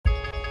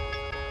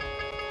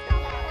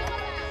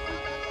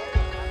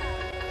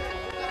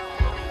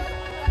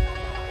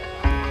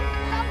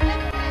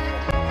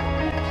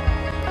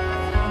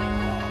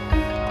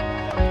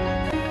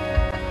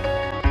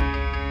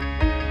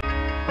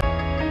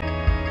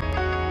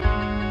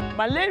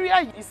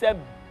Malaria is a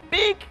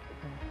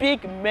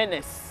big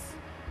menace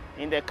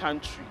in the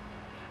country.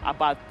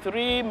 About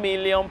 3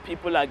 million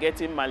people are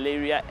getting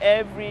malaria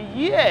every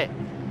year.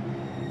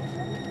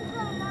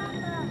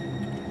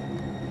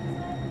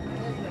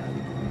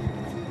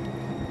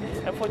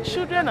 And for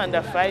children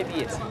under 5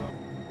 years,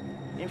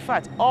 in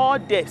fact, all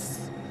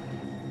deaths,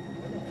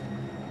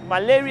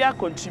 malaria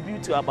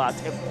contributes to about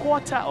a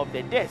quarter of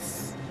the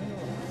deaths.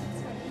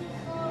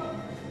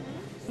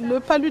 Le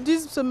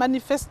paludisme se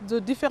manifeste de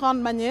différentes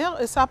manières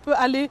et ça peut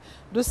aller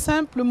de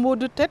simples maux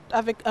de tête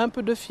avec un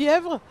peu de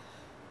fièvre,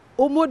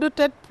 aux maux de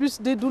tête plus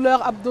des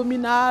douleurs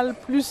abdominales,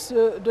 plus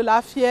de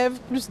la fièvre,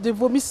 plus des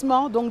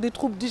vomissements, donc des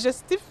troubles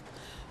digestifs,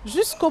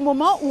 jusqu'au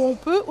moment où on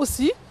peut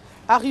aussi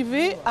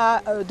arriver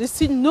à des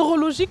signes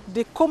neurologiques,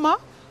 des comas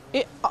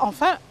et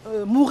enfin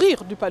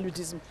mourir du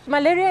paludisme.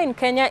 Malaria in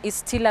Kenya is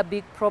still a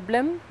big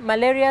problem.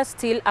 Malaria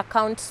still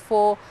accounts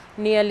for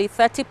nearly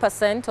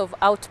 30% of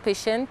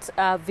outpatient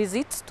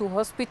visits to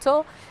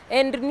hospital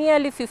and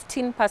nearly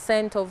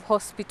 15% of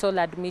hospital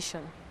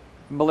admission.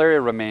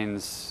 Malaria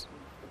remains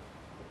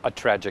a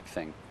tragic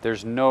thing.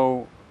 There's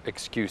no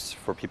excuse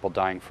for people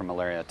dying from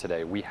malaria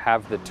today. We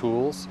have the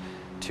tools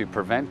to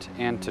prevent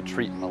and to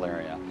treat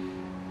malaria.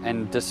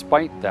 And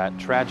despite that,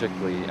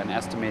 tragically, an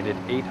estimated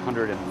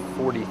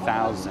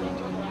 840,000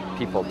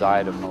 people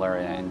died of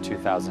malaria in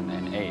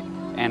 2008.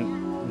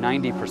 And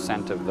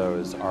 90% of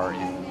those are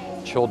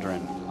in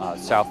children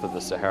south of the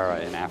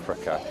Sahara in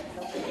Africa.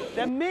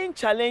 The main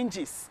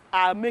challenges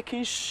are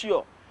making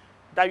sure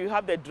that you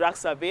have the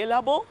drugs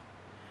available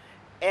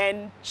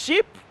and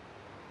cheap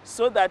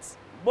so that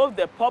both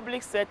the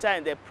public sector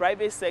and the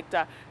private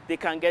sector, they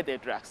can get the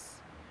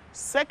drugs.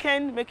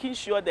 Second, making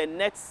sure the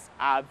nets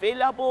are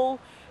available,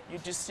 you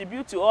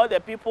distribute to all the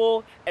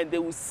people and they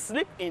will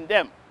sleep in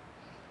them.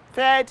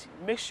 Third,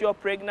 make sure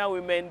pregnant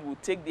women will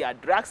take their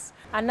drugs.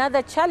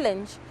 Another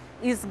challenge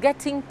is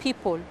getting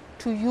people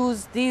to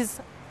use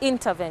these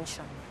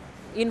intervention,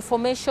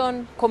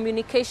 information,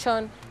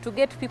 communication, to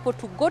get people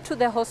to go to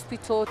the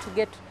hospital to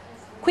get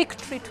quick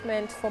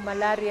treatment for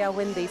malaria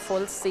when they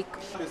fall sick.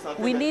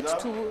 We need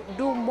to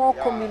do more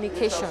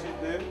communication.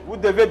 Vous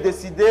devez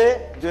décider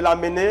de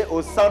l'amener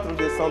au centre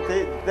de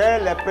santé dès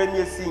les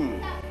premiers signes.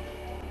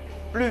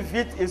 Plus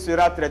vite il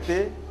sera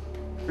traité,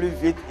 plus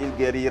vite il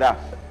guérira.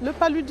 Le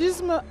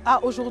paludisme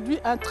a aujourd'hui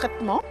un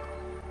traitement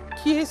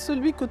qui est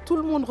celui que tout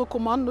le monde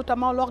recommande,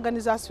 notamment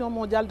l'Organisation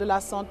mondiale de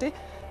la santé,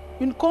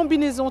 une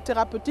combinaison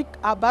thérapeutique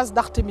à base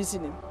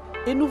d'artémisinine.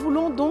 Et nous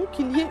voulons donc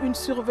qu'il y ait une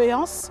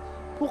surveillance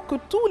pour que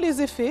tous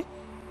les effets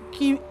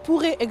qui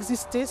pourraient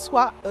exister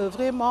soient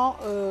vraiment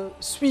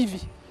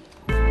suivis.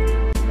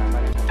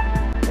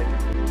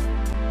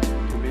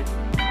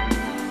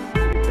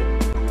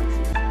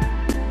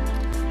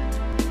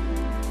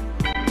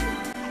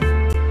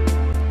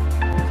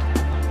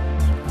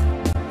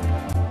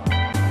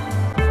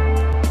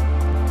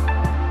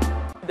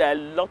 There are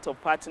a lot of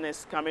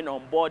partners coming on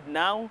board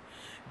now.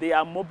 They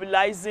are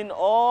mobilizing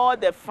all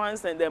the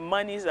funds and the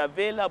monies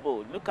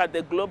available. Look at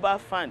the Global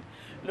Fund.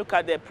 Look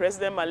at the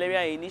President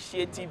Malaria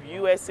Initiative,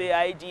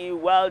 USAID,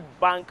 World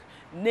Bank,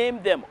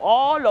 name them.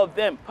 All of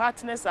them,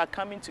 partners are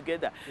coming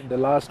together. In the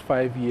last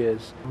 5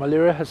 years,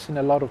 malaria has seen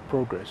a lot of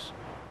progress.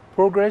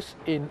 Progress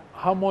in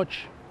how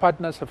much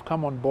partners have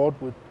come on board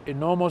with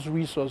enormous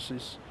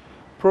resources.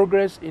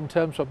 Progress in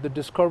terms of the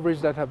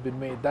discoveries that have been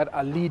made that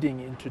are leading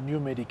into new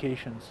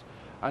medications.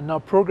 And now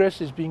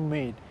progress is being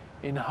made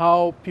in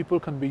how people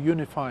can be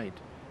unified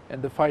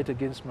in the fight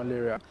against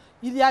malaria.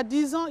 Il y a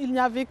 10 ans, il n'y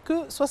avait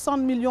que 60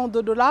 millions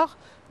de dollars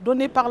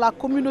donnés par la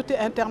communauté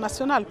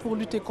internationale pour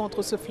lutter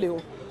contre ce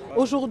fléau.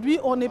 Aujourd'hui,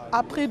 on est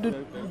à près de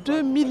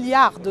 2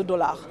 milliards de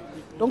dollars.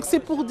 Donc c'est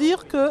pour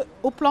dire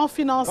qu'au plan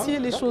financier,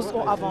 les choses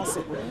ont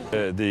avancé.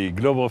 The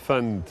Global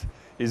Fund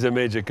is a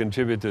major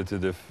contributor to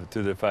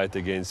the fight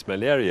against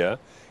malaria.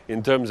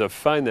 In terms of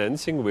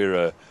financing,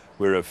 we're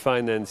a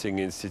financing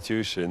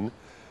institution.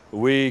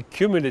 We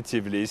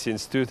cumulatively,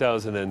 since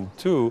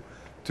 2002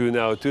 to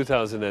now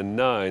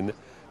 2009,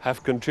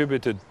 have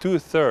contributed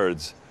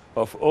 2/3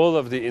 of all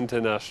of the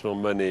international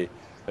money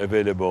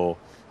available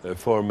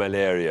for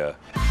malaria.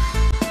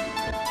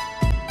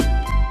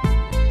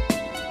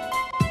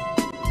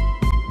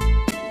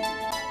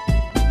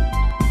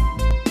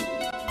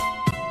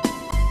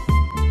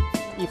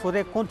 Il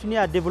faudrait continuer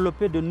à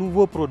développer de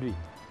nouveaux produits,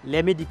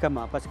 les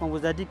médicaments, parce qu'on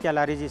vous a dit qu'il y a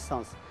la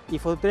résistance. Il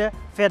faudrait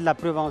faire de la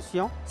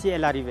prévention si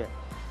elle arrivait.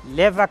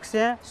 Les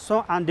vaccins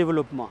sont en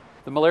développement.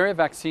 The malaria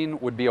vaccine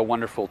would be a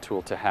wonderful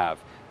tool to have.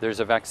 There's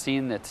a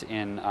vaccine that's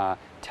in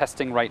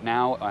testing right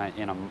now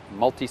in a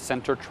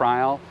multi-center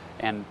trial,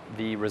 and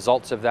the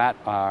results of that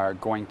are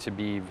going to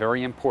be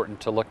very important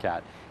to look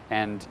at.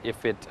 And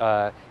if it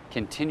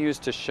continues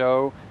to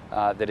show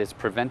that it's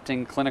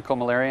preventing clinical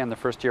malaria in the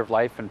first year of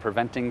life and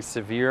preventing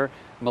severe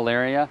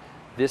malaria,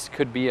 this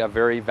could be a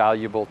very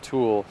valuable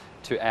tool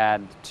to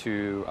add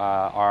to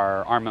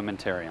our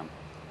armamentarium.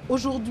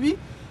 Aujourd'hui,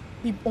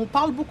 on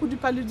parle beaucoup du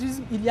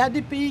paludisme, il y a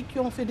des pays qui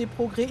ont fait des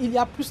progrès, il y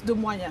a plus de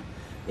moyens.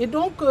 Et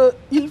donc,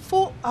 il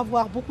faut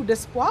avoir beaucoup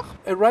d'espoir.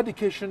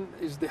 Eradication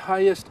is the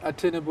highest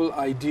attainable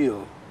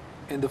ideal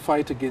in the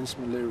fight against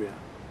malaria.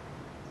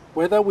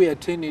 Whether we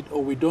attain it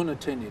or we don't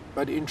attain it,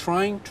 but in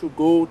trying to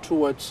go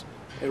towards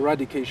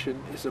eradication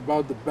is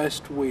about the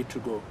best way to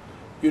go.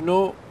 You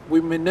know,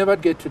 we may never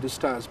get to the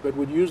stars, but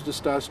we'll use the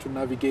stars to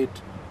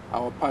navigate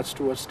our paths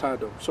towards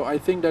stardom. So I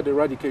think that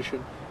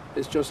eradication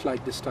is just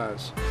like the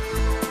stars.